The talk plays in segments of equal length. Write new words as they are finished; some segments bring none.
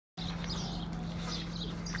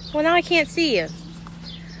Well, now I can't see you.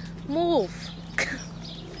 Move.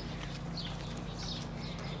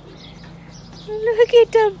 Look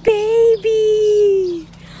at the baby.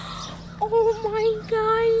 Oh my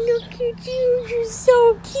God, look at you. You're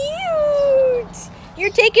so cute.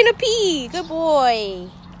 You're taking a pee. Good boy.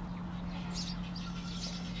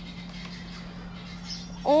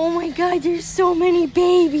 Oh my God, there's so many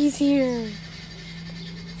babies here.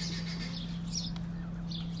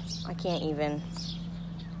 I can't even.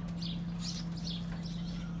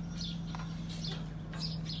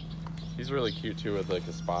 He's really cute too with like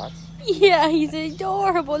the spots. Yeah, he's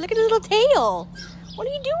adorable. Look at his little tail. What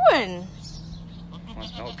are you doing?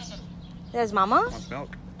 Wants milk. Is that his mama? Wants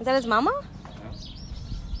milk. Is that his mama? Yeah.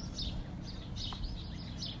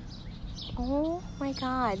 Oh my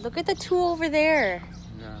God, look at the two over there.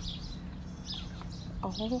 Yeah.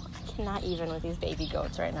 Oh, I cannot even with these baby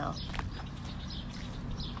goats right now.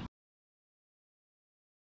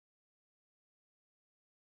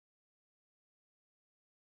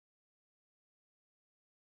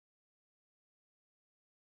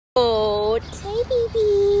 Oh, hey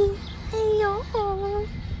baby. Hello.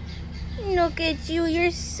 Look at you.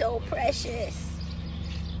 You're so precious.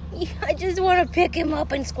 I just want to pick him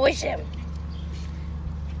up and squish him.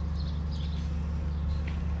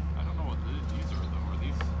 I don't know what these are though.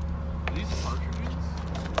 Are these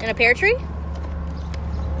partridges? In a pear tree? I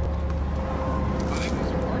think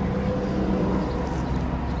these are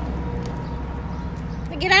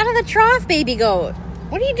partridges. Get out of the trough, baby goat.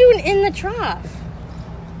 What are you doing in the trough?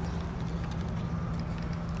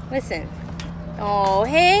 Listen. Oh,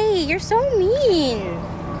 hey, you're so mean.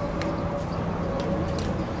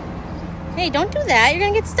 Hey, don't do that. You're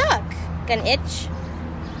gonna get stuck. Got an itch?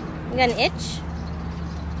 You got an itch?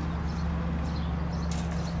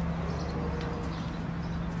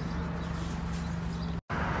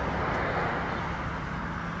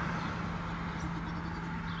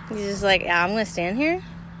 He's just like, yeah, I'm gonna stand here.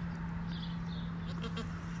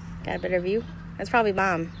 Got a better view? That's probably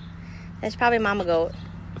mom. That's probably mama goat.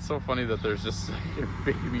 It's so funny that there's just like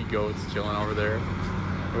baby goats chilling over there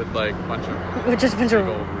with like a bunch of Just a bunch of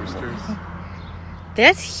old roosters.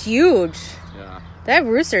 That's huge. Yeah. That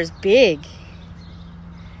rooster's big.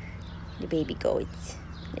 The baby goats.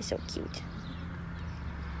 They're so cute.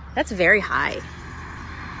 That's very high.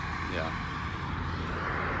 Yeah.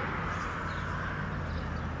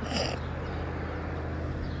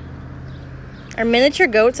 Are miniature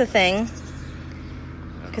goats a thing?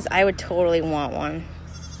 Because I would totally want one.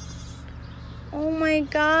 Oh my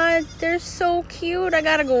God, they're so cute. I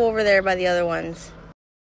gotta go over there by the other ones.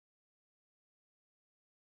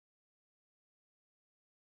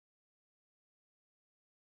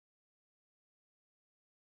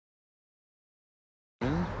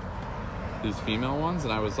 These female ones,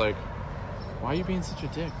 and I was like, why are you being such a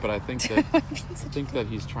dick? But I think that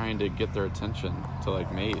he's trying to get their attention to like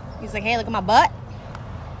mate. He's like, hey, look at my butt.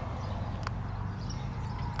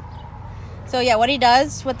 So yeah, what he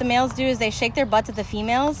does, what the males do is they shake their butts at the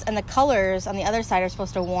females, and the colors on the other side are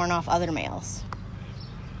supposed to warn off other males.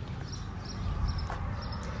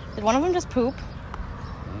 Did one of them just poop?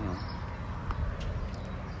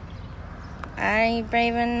 Are you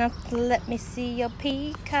brave enough to let me see your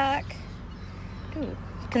peacock? Dude,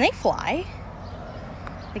 can they fly?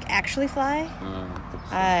 Like, actually fly?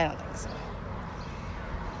 I don't think so.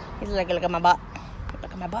 He's like, look at my butt.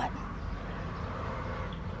 Look at my butt.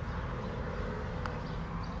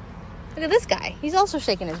 Look at this guy. He's also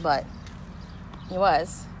shaking his butt. He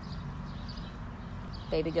was.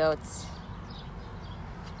 Baby goats.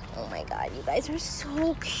 Oh my God, you guys are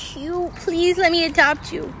so cute. Please let me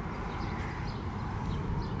adopt you.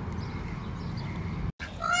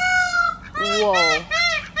 Whoa.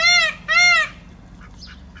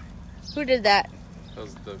 Who did that? That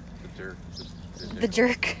was the jerk. The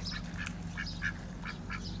jerk.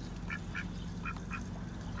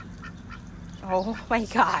 Oh my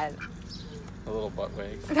God. A little butt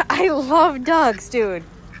wag. I love dogs, dude.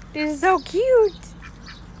 They're so cute.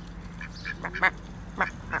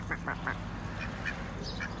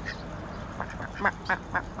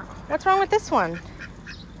 What's wrong with this one?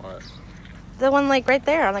 What? The one like right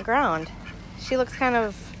there on the ground. She looks kind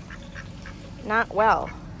of not well.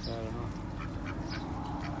 I don't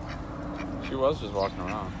know. She was just walking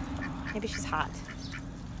around. Maybe she's hot.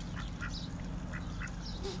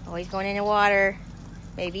 Oh, he's going in the water.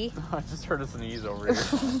 Maybe. I just heard a sneeze over here.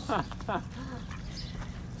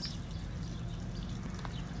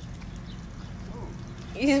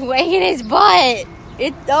 He's weighing his butt.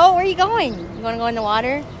 Oh, where are you going? You want to go in the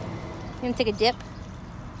water? You want to take a dip?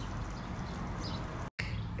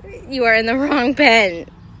 You are in the wrong pen.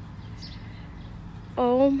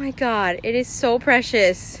 Oh my god, it is so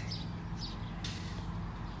precious.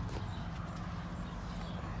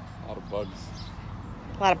 A lot of bugs.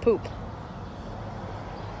 A lot of poop.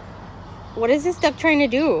 What is this duck trying to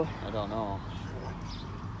do? I don't know.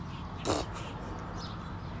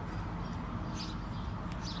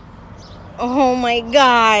 Oh my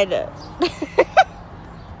god.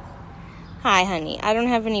 Hi, honey. I don't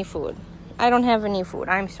have any food. I don't have any food.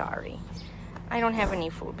 I'm sorry. I don't have any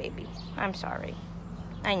food, baby. I'm sorry.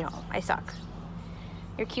 I know. I suck.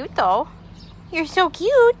 You're cute, though. You're so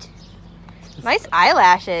cute. Nice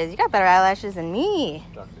eyelashes. You got better eyelashes than me.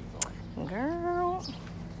 Girl.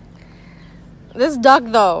 This duck,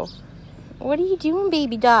 though. What are you doing,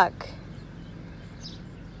 baby duck?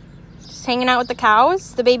 Just hanging out with the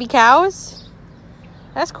cows? The baby cows?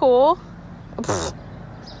 That's cool. Pfft.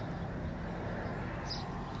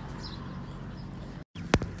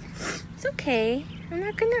 It's okay. I'm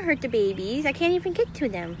not gonna hurt the babies. I can't even get to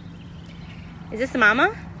them. Is this the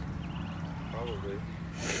mama? Probably.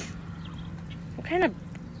 What kind of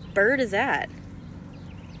bird is that?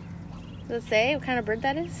 Does it say what kind of bird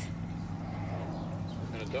that is?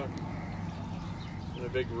 What kind of duck? And a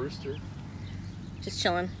big rooster. Just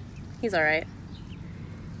chilling. He's alright.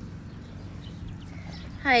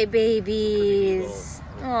 Hi, babies.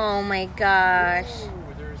 Oh my gosh.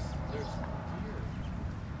 Ooh, there's deer.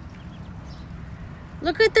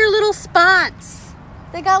 Look at their little spots.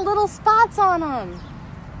 They got little spots on them.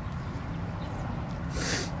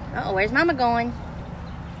 Uh-oh, where's Mama going?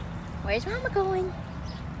 Where's Mama going?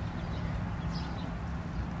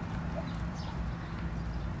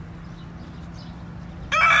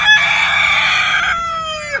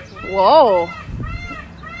 Whoa.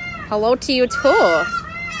 Hello to you, too.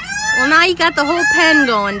 Well, now you got the whole pen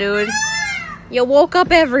going, dude. You woke up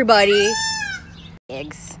everybody.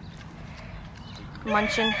 Eggs.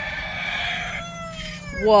 Munching.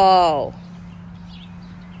 Whoa.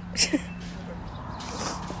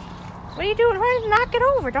 What are you doing? Trying to knock it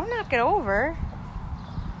over. Don't knock it over.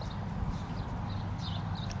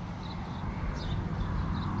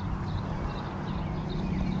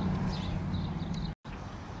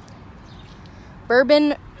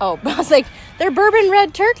 Bourbon. Oh, I was like, they're bourbon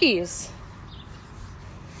red turkeys.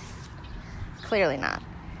 Clearly not.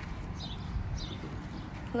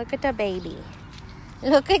 Look at the baby.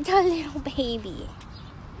 Look at the little baby.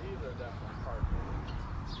 These are definitely partridges.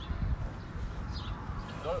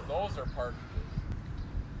 Those are partridges.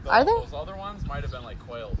 Are they? Those other ones might have been like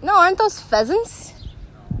quails. No, aren't those pheasants?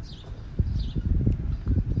 No.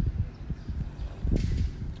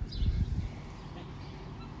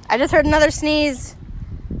 I just heard another sneeze.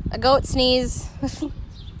 A goat sneeze.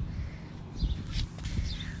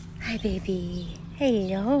 Hi, baby.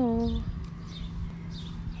 Hello.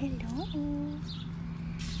 Hello.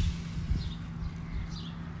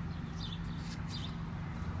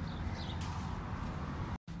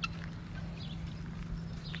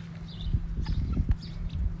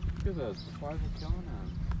 Look at this. The flies are killing them.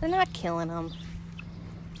 They're not killing them.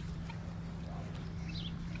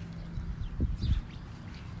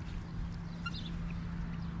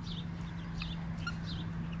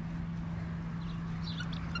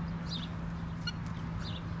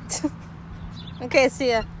 Okay, see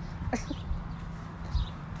ya.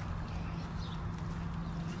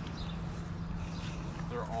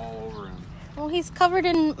 They're all over him. Well, he's covered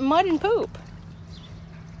in mud and poop.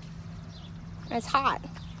 And it's hot.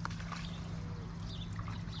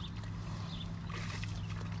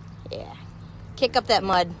 Yeah. Kick up that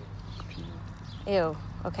mud. Ew.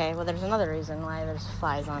 Okay, well, there's another reason why there's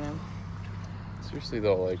flies on him. Seriously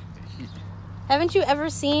though, like Haven't you ever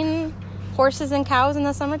seen horses and cows in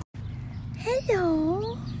the summer?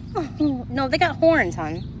 Hello. Oh, no, they got horns,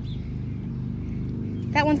 hon.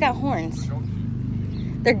 That one's got horns.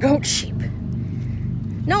 They're goat sheep.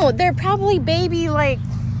 No, they're probably baby, like...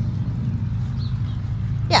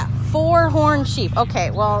 Yeah, 4 horned sheep. Okay,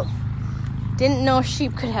 well, didn't know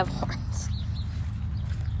sheep could have horns.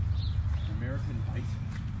 American bison.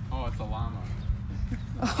 Oh, it's a llama.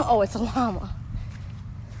 Oh, it's a llama.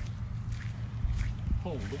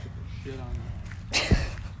 Oh, look at the shit on that.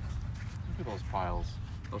 Look at those piles.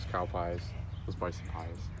 Those cow pies. Those bison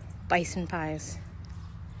pies. Bison pies.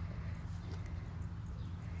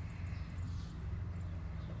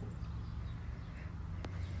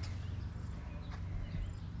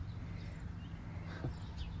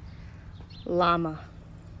 Llama.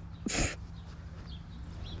 You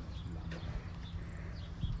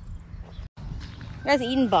guys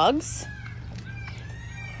eating bugs?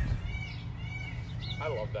 I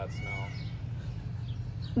love that smell.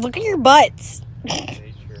 Look at your butts.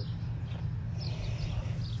 Nature.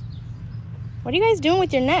 What are you guys doing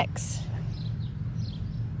with your necks?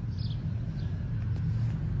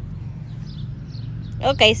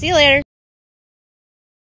 Okay, see you later.